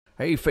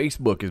Hey,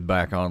 Facebook is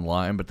back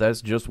online, but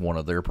that's just one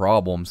of their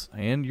problems.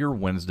 And your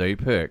Wednesday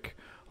pick.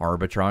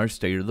 Arbitrage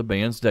State of the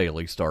Bands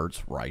Daily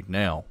starts right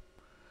now.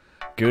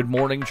 Good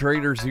morning,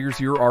 traders. Here's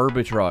your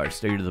Arbitrage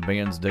State of the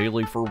Bands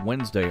Daily for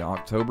Wednesday,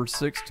 October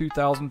 6,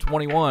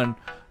 2021.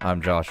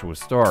 I'm Joshua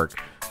Stark.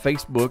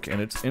 Facebook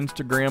and its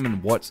Instagram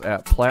and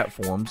WhatsApp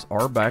platforms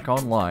are back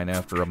online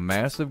after a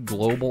massive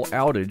global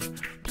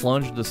outage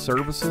plunged the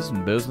services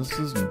and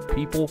businesses and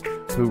people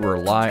who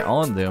rely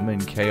on them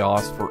in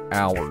chaos for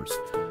hours.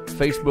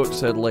 Facebook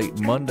said late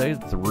Monday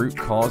that the root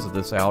cause of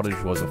this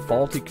outage was a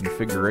faulty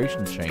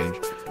configuration change,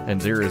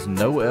 and there is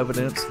no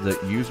evidence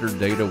that user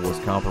data was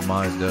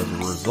compromised as a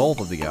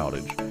result of the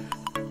outage.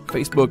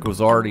 Facebook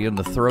was already in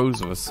the throes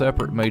of a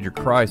separate major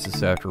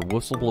crisis after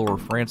whistleblower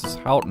Frances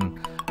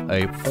Houghton,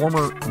 a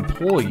former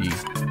employee,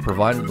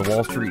 provided the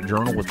Wall Street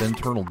Journal with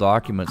internal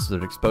documents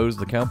that exposed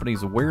the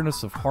company's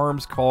awareness of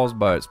harms caused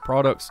by its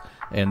products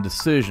and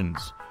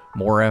decisions.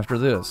 More after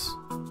this.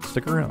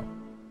 Stick around.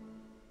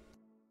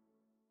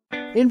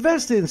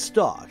 Invest in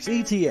stocks,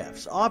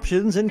 ETFs,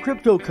 options, and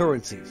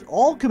cryptocurrencies,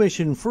 all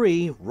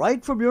commission-free,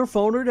 right from your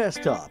phone or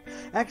desktop.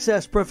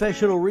 Access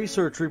professional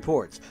research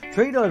reports,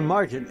 trade on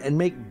margin, and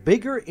make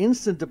bigger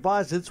instant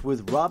deposits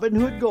with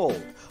Robinhood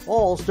Gold,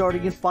 all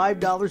starting at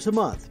 $5 a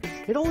month.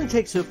 It only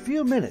takes a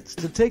few minutes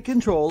to take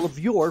control of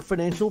your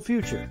financial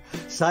future.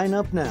 Sign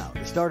up now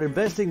to start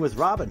investing with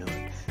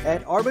Robinhood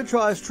at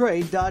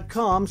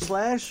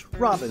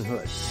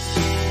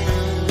arbitragetrade.com/Robinhood.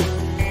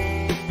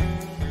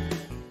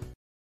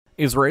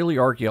 Israeli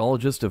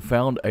archaeologists have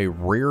found a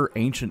rare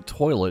ancient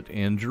toilet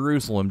in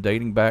Jerusalem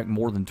dating back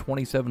more than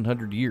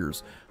 2,700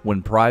 years,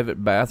 when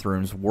private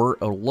bathrooms were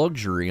a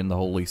luxury in the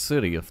Holy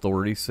City,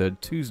 authorities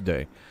said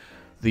Tuesday.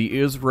 The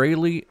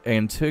Israeli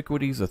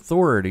Antiquities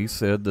Authority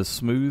said the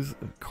smooth,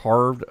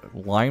 carved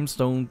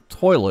limestone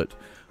toilet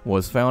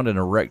was found in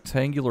a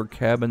rectangular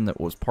cabin that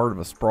was part of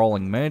a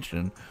sprawling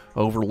mansion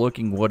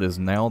overlooking what is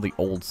now the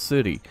Old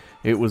City.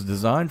 It was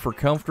designed for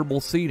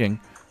comfortable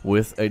seating,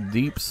 with a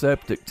deep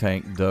septic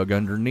tank dug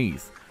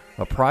underneath.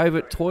 A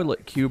private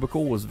toilet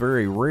cubicle was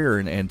very rare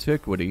in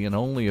antiquity, and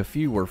only a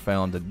few were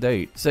found to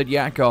date, said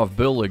Yakov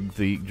Billig,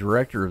 the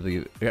director of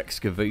the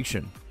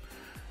excavation.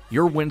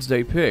 Your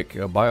Wednesday pick: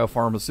 a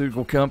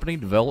biopharmaceutical company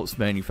develops,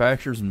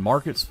 manufactures, and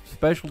markets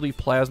specialty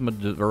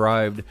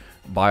plasma-derived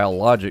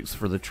biologics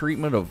for the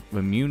treatment of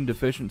immune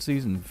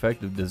deficiencies and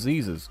infectious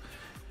diseases.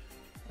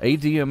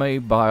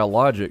 ADMA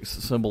Biologics,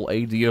 symbol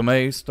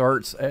ADMA,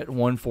 starts at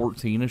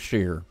 $114 a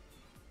share.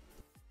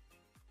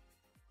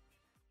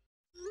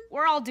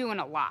 We're all doing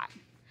a lot.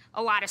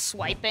 A lot of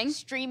swiping,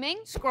 streaming,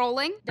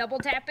 scrolling, double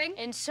tapping,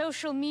 and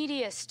social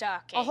media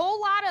stalking. A whole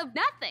lot of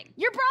nothing.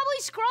 You're probably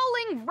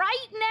scrolling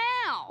right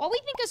now. While we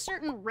think a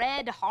certain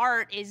red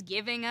heart is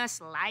giving us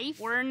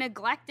life, we're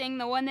neglecting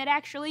the one that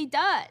actually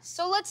does.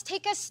 So let's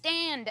take a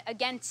stand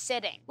against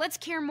sitting. Let's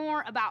care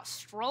more about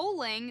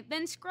strolling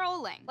than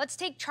scrolling. Let's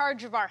take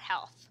charge of our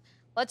health.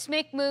 Let's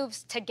make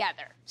moves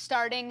together,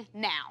 starting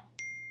now.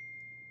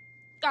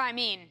 I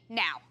mean,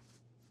 now.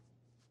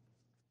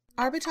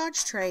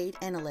 Arbitrage Trade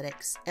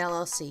Analytics,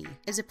 LLC,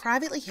 is a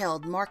privately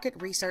held market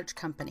research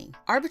company.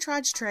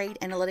 Arbitrage Trade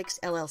Analytics,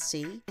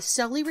 LLC, is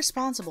solely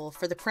responsible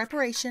for the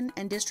preparation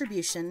and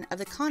distribution of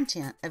the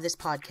content of this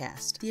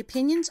podcast. The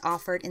opinions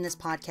offered in this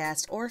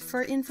podcast are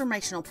for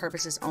informational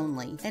purposes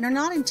only and are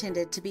not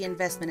intended to be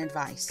investment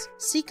advice.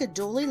 Seek a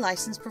duly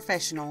licensed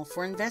professional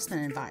for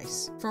investment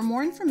advice. For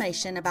more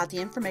information about the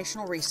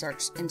informational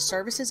research and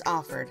services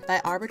offered by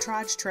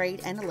Arbitrage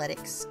Trade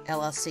Analytics,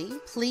 LLC,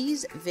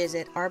 please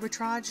visit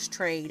arbitragetrade.com.